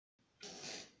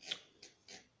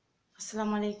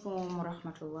Assalamu alaikum wa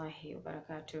rahmatullahi wa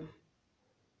barakatuh.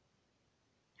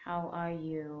 How are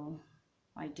you,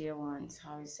 my dear ones?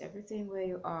 How is everything where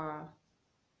you are?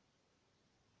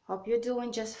 Hope you're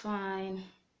doing just fine.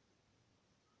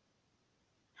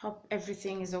 Hope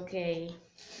everything is okay.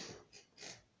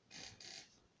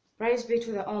 Praise be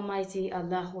to the Almighty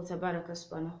Allah Tabaraka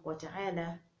Subhanahu wa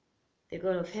Ta'ala, the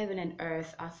God of heaven and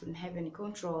earth and heaven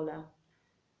controller,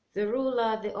 the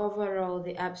ruler, the overall,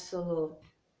 the absolute,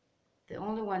 the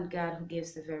only one God who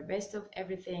gives the very best of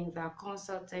everything, that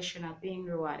consultation are being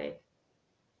rewarded.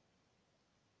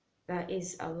 That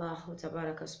is Allah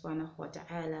Tabaraka Subhanahu wa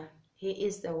Ta'ala. He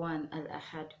is the one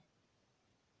Al-Ahad.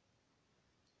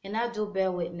 And I do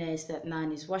bear witness that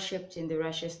none is worshipped in the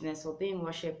righteousness or being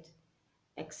worshipped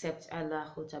except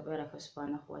Allah Tabaraka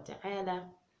Subhanahu wa Ta'ala.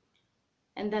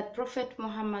 And that Prophet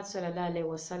Muhammad Sallallahu Alaihi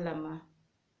Wasallam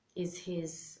is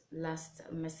his last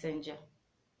messenger.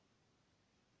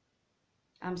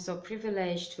 I'm so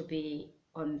privileged to be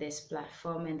on this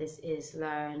platform, and this is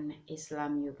Learn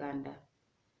Islam Uganda.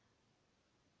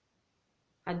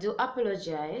 I do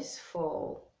apologize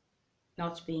for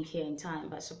not being here in time,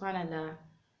 but subhanallah,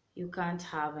 you can't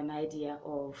have an idea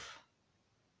of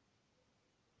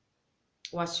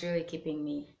what's really keeping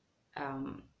me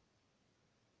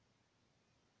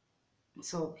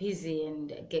so busy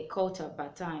and get caught up by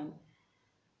time.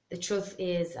 The truth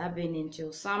is, I've been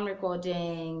into some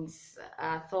recordings.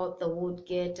 I thought they would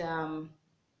get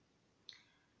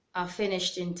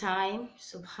finished in time,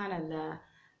 subhanallah,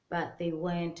 but they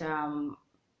went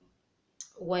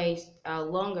way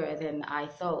longer than I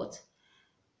thought.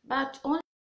 But all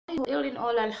in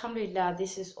all, alhamdulillah,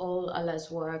 this is all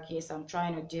Allah's work. Yes, I'm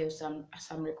trying to do some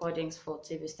recordings for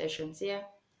TV stations here,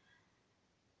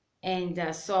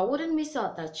 and so I wouldn't miss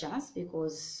out that chance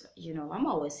because, you know, I'm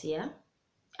always here.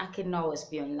 I can always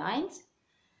be online.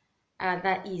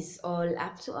 That is all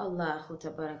up to Allah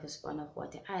subhanahu wa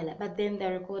ta'ala. But then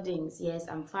the recordings, yes,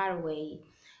 I'm far away.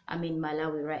 I'm in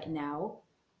Malawi right now.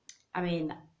 I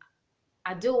mean,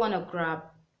 I do want to grab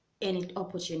any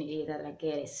opportunity that I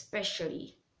get,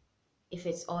 especially if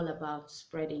it's all about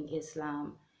spreading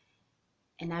Islam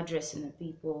and addressing the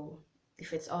people,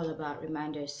 if it's all about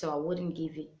reminders, so I wouldn't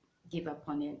give up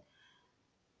on it.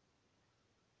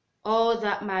 All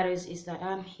that matters is that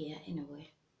I'm here in a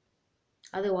way.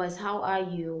 Otherwise, how are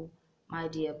you, my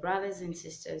dear brothers and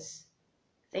sisters?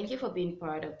 Thank you for being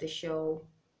part of the show.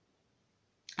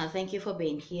 Thank you for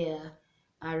being here.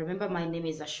 Remember, my name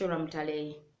is Ashura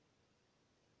Mtale.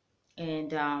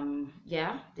 And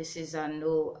yeah, this is a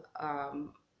new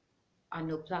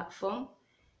platform.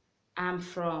 I'm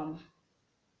from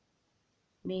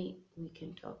we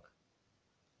can talk.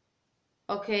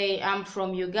 Okay, I'm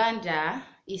from Uganda,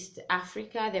 East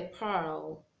Africa, the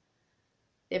pearl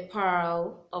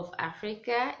of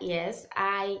Africa. Yes,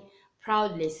 I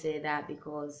proudly say that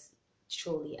because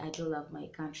truly I do love my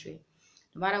country.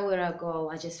 No matter where I go,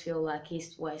 I just feel like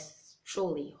East, West,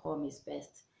 truly home is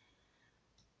best.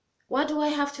 What do I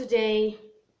have today?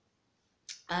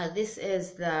 This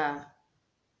is the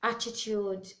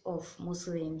attitude of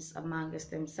Muslims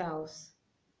amongst themselves.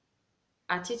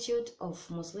 Attitude of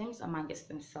Muslims amongst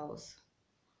themselves.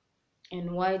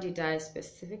 And why did I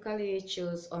specifically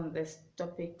choose on this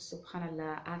topic?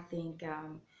 Subhanallah, I think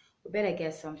we better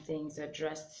get some things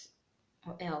addressed,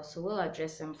 or else we'll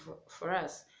address them for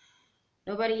us.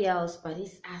 Nobody else but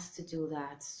it's us to do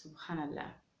that.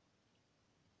 Subhanallah.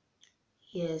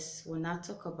 Yes, when I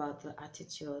talk about the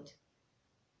attitude,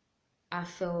 I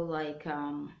feel like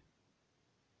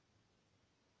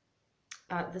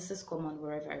this is common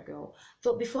wherever I go.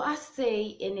 So before I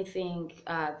say anything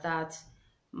that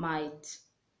might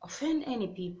offend any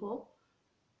people,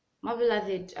 my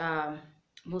beloved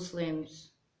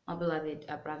Muslims, my beloved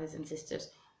brothers and sisters,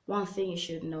 one thing you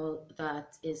should know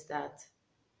is that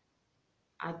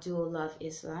I do love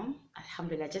Islam,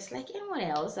 alhamdulillah, just like anyone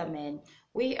else. I mean,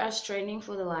 we are straining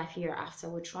for the life hereafter.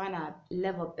 We're trying to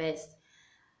live our best,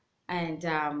 and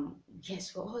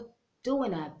yes, we're all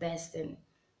doing our best and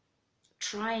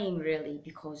trying really,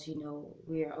 because you know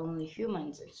we are only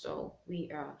humans, and so we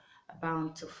are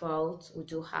bound to fault. We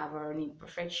do have our own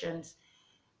imperfections,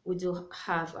 we do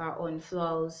have our own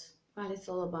flaws, but it's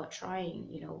all about trying.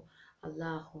 You know,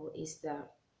 Allah who is the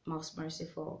most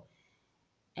merciful.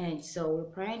 And so we're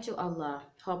praying to Allah.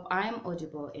 Hope I'm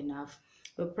audible enough.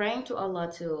 We're praying to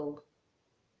Allah to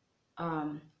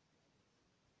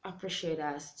appreciate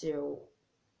us, to,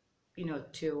 you know,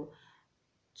 to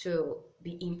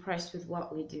be impressed with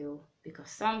what we do, because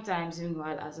sometimes,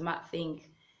 meanwhile, as you might think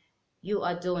you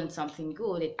are doing something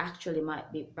good, it actually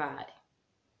might be bad.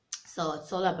 So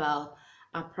it's all about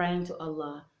praying to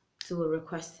Allah to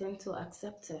request Him to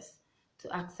accept us,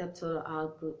 to accept all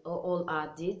our good, all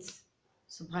our deeds,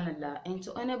 subhanallah, and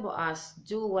to enable us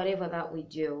do whatever that we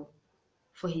do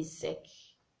for His sake,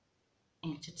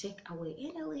 and to take away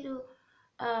any little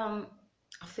um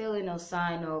feeling or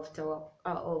sign of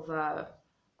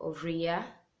of riya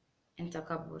and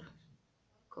takabur,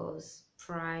 because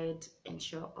pride and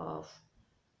show off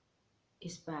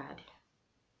is bad.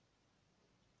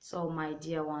 So my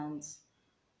dear ones,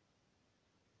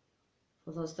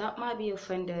 for those that might be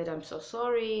offended, I'm so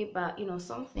sorry, but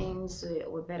some things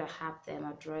we better have them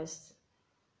addressed,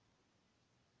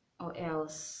 or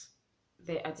else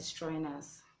they are destroying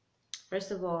us.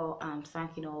 First of all, I'm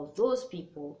thanking all those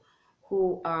people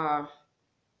who are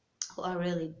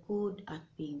really good at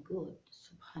being good,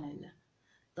 subhanallah.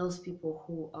 Those people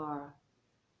who are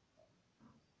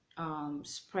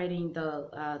spreading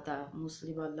the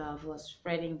Muslim love, or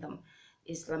spreading the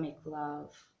Islamic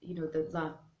love, the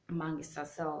love amongst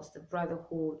ourselves, the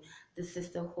brotherhood, the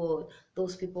sisterhood,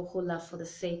 those people who love for the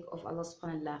sake of Allah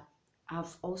subhanahu wa ta'ala.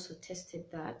 I've also tested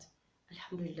that.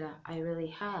 Alhamdulillah, I really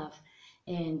have.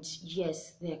 And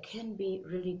yes, there can be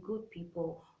really good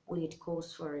people when it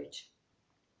calls for it.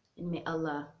 And may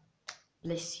Allah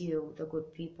bless you, the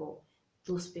good people,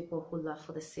 those people who love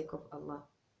for the sake of Allah.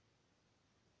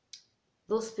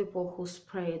 Those people who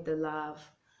spread the love,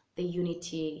 the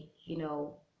unity,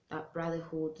 that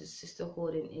brotherhood, the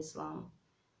sisterhood in Islam.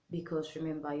 Because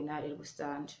remember, united we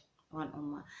stand, one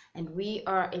ummah. And we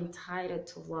are entitled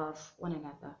to love one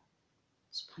another.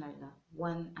 SubhanAllah,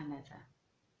 one another.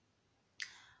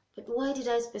 But why did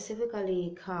I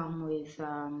specifically come with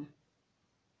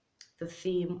the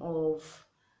theme of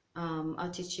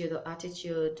attitude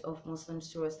of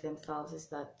Muslims towards themselves? Is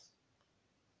that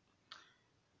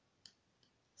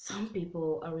some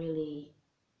people are really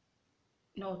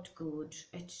not good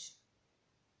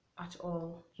at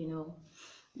all,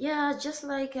 Yeah, just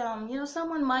like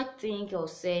someone might think or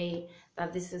say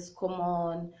that this is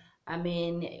common. I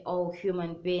mean, all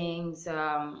human beings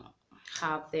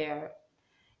have their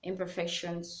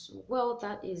imperfections. Well,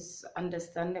 that is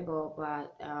understandable,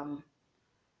 but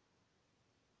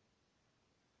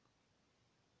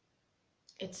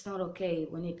it's not okay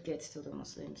when it gets to the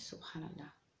Muslims,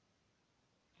 subhanallah.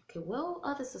 Okay, well,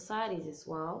 other societies as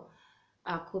well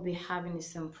could be having the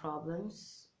same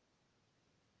problems.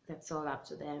 That's all up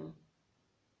to them.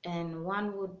 And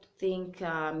one would think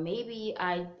maybe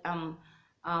I am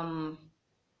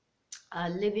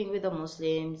living with the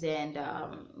Muslims and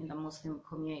in the Muslim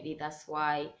community. That's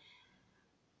why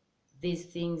these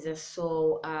things are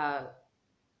so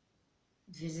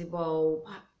visible.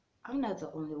 But I'm not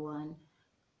the only one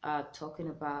talking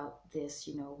about this.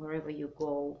 Wherever you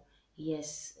go,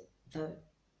 yes, the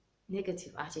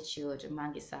negative attitude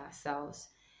among ourselves,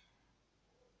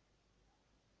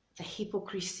 the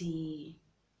hypocrisy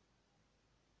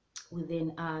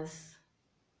within us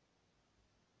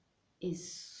is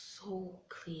so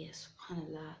clear,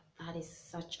 subhanallah. That is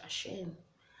such a shame.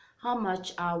 How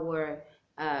much our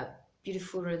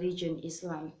beautiful religion,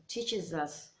 Islam, teaches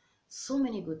us so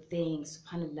many good things,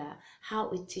 subhanallah. How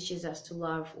it teaches us to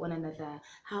love one another,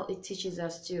 how it teaches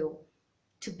us to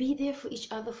be there for each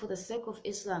other for the sake of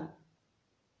Islam,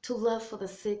 to love for the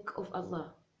sake of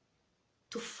Allah,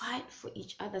 to fight for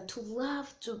each other, to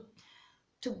love, to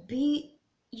be,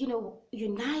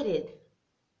 united.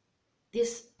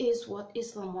 This is what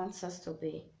Islam wants us to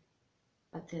be.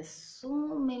 But there's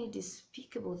so many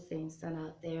despicable things that are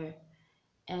out there,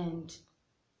 and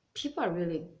people are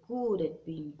really good at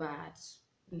being bad.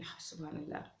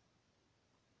 Subhanallah.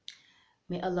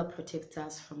 May Allah protect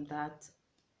us from that.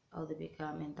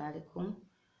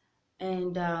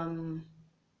 And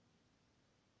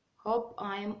hope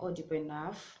I'm audible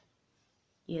enough.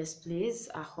 Yes, please.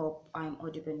 I hope I'm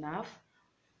audible enough.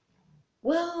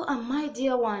 Well, my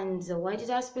dear ones, why did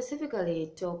I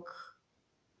specifically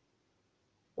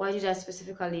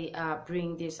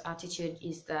bring this attitude?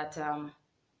 Is that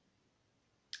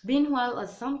meanwhile,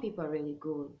 some people are really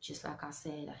good, just like I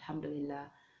said,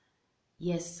 alhamdulillah.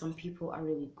 Yes, some people are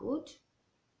really good.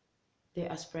 They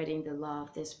are spreading the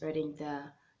love, they're spreading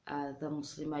the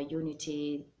Muslim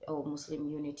unity, or Muslim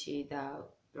unity, the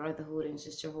brotherhood and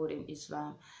sisterhood in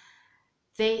Islam.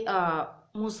 They are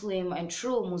Muslim and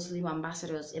true Muslim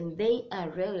ambassadors, and they are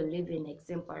really living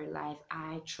exemplary life.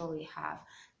 I truly have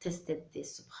tested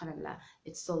this, subhanallah.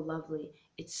 It's so lovely.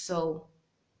 It's so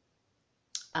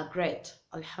great,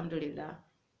 alhamdulillah.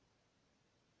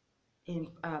 And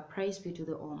praise be to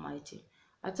the Almighty.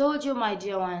 I told you, my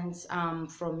dear ones,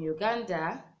 from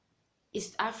Uganda,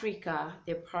 East Africa,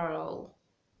 the pearl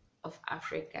of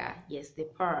Africa. Yes, the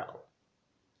pearl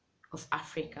of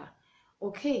Africa.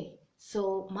 Okay,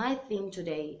 so my theme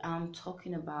today, I'm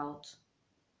talking about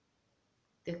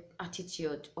the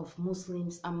attitude of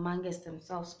Muslims amongst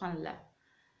themselves, subhanallah.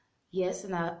 Yes,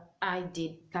 and I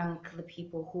did thank the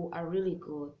people who are really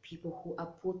good, people who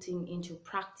are putting into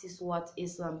practice what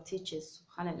Islam teaches,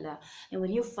 subhanallah. And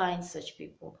when you find such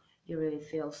people, you really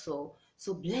feel so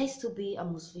blessed to be a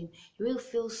Muslim. You will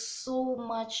feel so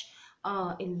much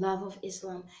in love of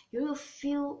Islam. You will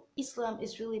feel Islam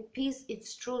is really peace,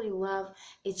 it's truly love,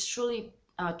 it's truly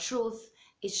truth,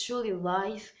 it's truly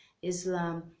life.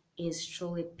 Islam is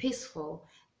truly peaceful.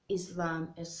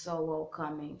 Islam is so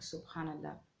welcoming,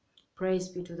 subhanallah. Praise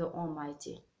be to the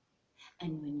Almighty.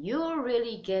 And when you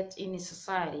really get in a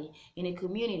society, in a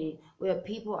community where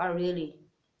people are really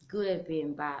good at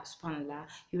being bad, subhanAllah,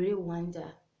 you really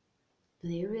wonder, do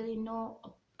they really know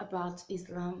about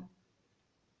Islam?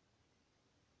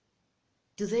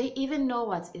 Do they even know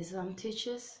what Islam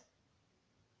teaches?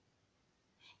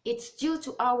 It's due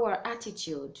to our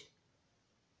attitude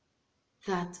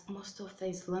that most of the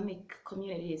Islamic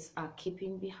communities are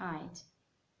keeping behind,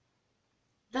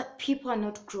 that people are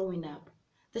not growing up,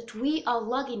 that we are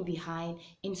lagging behind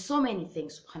in so many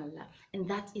things, subhanallah, and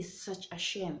that is such a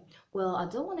shame. Well, I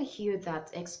don't want to hear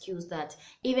that excuse that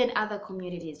even other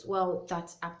communities, well,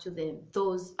 that's up to them.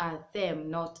 Those are them,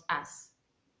 not us.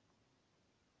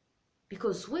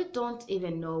 Because we don't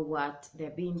even know what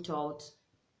they're being taught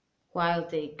while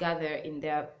they gather in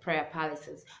their prayer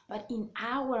palaces. But in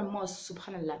our mosque,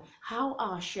 subhanallah, how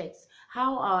our sheikhs,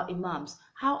 how our imams,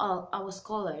 how our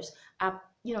scholars are,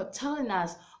 telling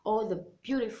us all the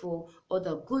beautiful or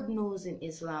the good news in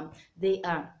Islam. They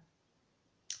are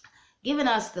giving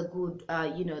us the good,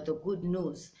 the good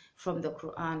news from the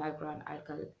Quran, Al-Quran,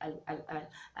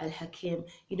 Al-Hakim.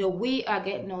 We are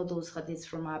getting all those hadiths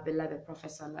from our beloved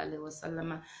Prophet Sallallahu Alaihi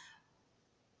Wasallam.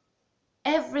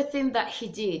 Everything that he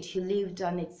did, he lived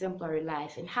an exemplary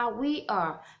life, and how we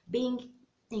are being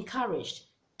encouraged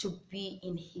to be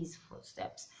in his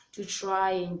footsteps, to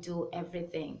try and do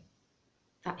everything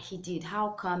that he did, how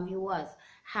calm he was,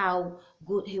 how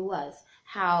good he was,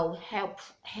 how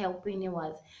helping he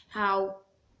was, how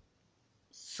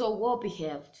so well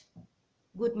behaved,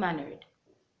 good mannered,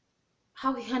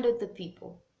 how he handled the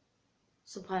people.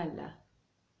 Subhanallah.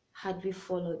 Had we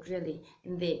followed really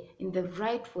in the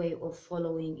right way of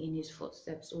following in his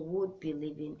footsteps, we would be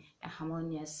living a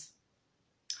harmonious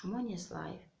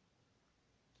life.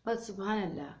 But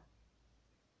subhanallah,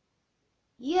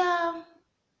 yeah,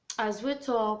 as we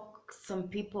talk, some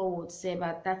people would say,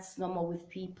 but that's normal with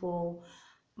people.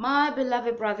 My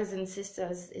beloved brothers and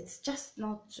sisters, it's just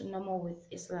not normal with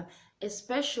Islam,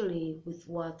 especially with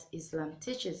what Islam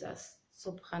teaches us.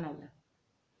 Subhanallah.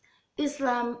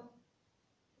 Islam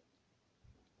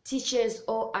teaches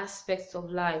all aspects of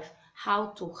life, how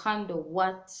to handle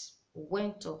what,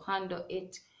 when to handle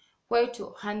it, where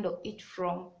to handle it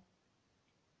from,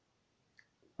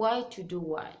 why to do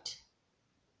what.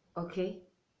 Okay,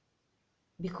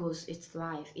 because it's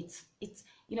life,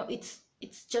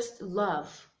 it's just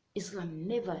love. Islam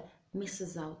never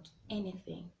misses out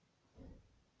anything.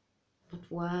 But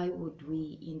why would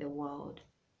we in the world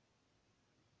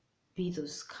be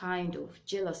those kind of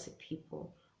jealousy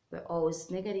people? We're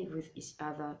always negative with each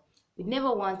other. We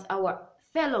never want our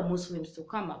fellow Muslims to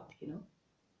come up,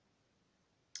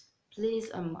 Please,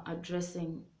 I'm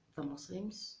addressing the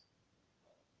Muslims.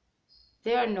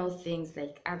 There are no things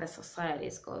like other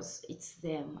societies because it's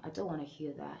them. I don't want to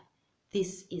hear that.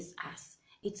 This is us.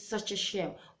 It's such a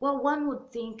shame. Well, one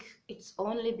would think it's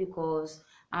only because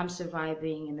I'm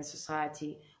surviving in a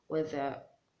society where there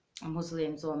are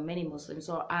Muslims or many Muslims,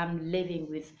 or I'm living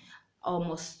with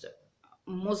almost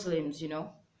Muslims,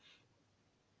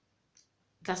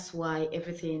 That's why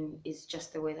everything is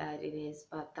just the way that it is.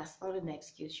 But that's not an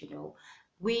excuse,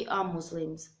 We are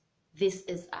Muslims. This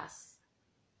is us.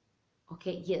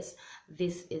 Okay, yes,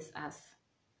 this is us.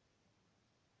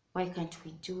 Why can't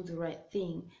we do the right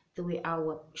thing the way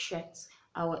our sheikhs,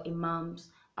 our imams,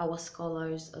 our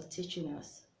scholars are teaching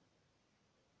us?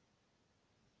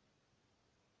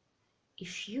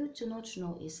 If you do not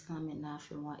know Islam enough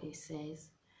and what it says,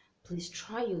 please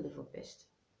try your level best.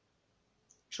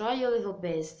 Try your level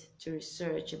best to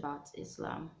research about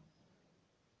Islam.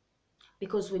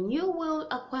 Because when you will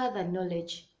acquire that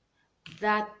knowledge,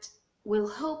 that will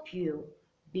help you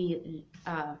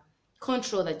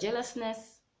control the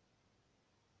jealousness.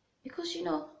 Because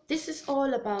this is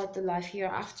all about the life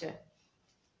hereafter.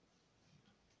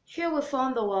 Here we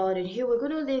found the world and here we're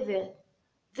going to live it.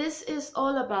 This is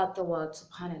all about the world,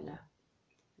 subhanallah.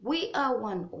 We are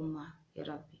one ummah, Ya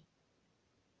Rabbi.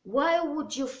 Why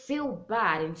would you feel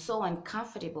bad and so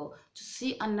uncomfortable to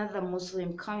see another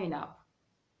Muslim coming up?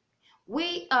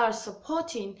 We are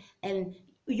supporting, and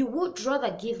you would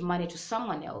rather give money to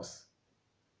someone else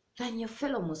than your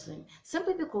fellow Muslim,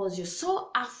 simply because you're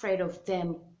so afraid of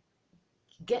them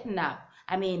getting up.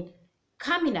 I mean,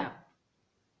 coming up.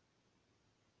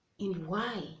 And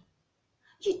why?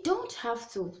 You don't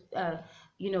have to,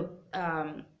 you know,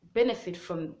 benefit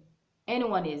from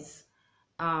anyone's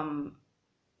um,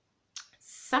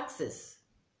 success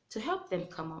to help them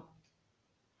come up.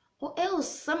 Or else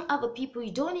some other people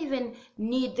you don't even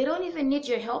need, they don't even need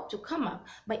your help to come up,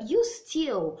 but you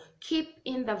still keep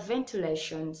in the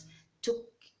ventilations to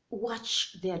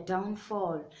watch their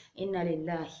downfall. Inna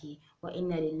lillahi wa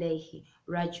inna ilayhi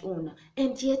raj'un.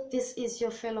 And yet this is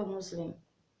your fellow Muslim.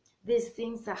 These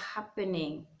things are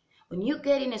happening. When you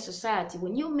get in a society,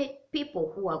 when you meet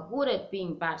people who are good at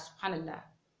being bad, subhanAllah,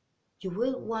 you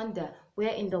will wonder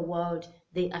where in the world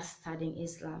they are studying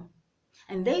Islam.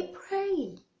 And they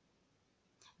pray,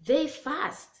 they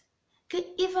fast, can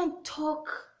even talk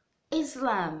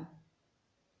Islam.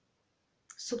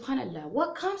 Subhanallah,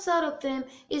 what comes out of them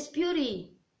is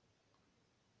beauty.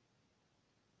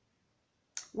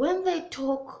 When they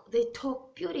talk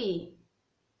beauty.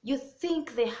 You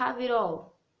think they have it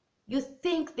all. You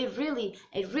think it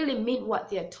really mean what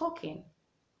they're talking.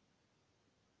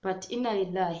 But inna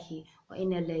lillahi wa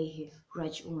inna ilayhi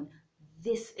raj'un.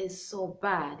 This is so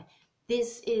bad.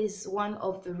 This is one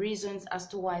of the reasons as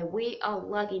to why we are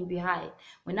lagging behind.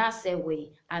 When I say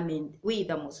we, I mean we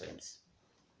the Muslims.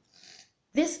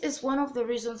 This is one of the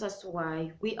reasons as to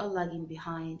why we are lagging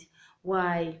behind.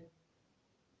 Why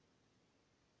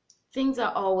things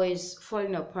are always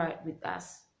falling apart with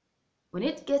us. When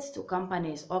it gets to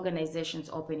companies, organizations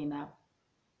opening up,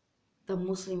 the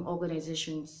Muslim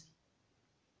organizations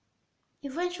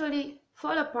eventually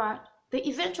fall apart. They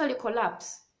eventually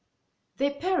collapse. They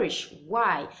perish.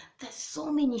 Why? There's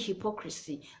so many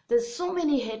hypocrisy. There's so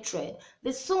many hatred.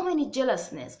 There's so many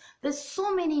jealousness. There's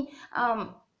so many,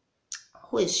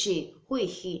 who is she? Who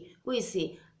is he? Who is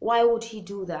he? Why would he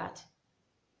do that?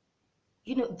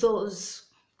 You know, those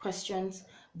questions,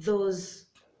 those,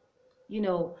 you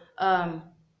know,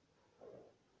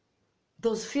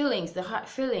 those feelings, the hard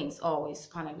feelings always,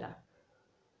 subhanAllah.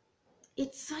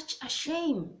 It's such a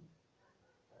shame.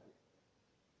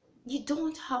 You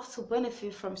don't have to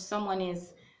benefit from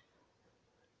someone's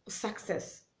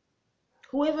success,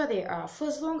 whoever they are, for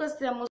as long as they're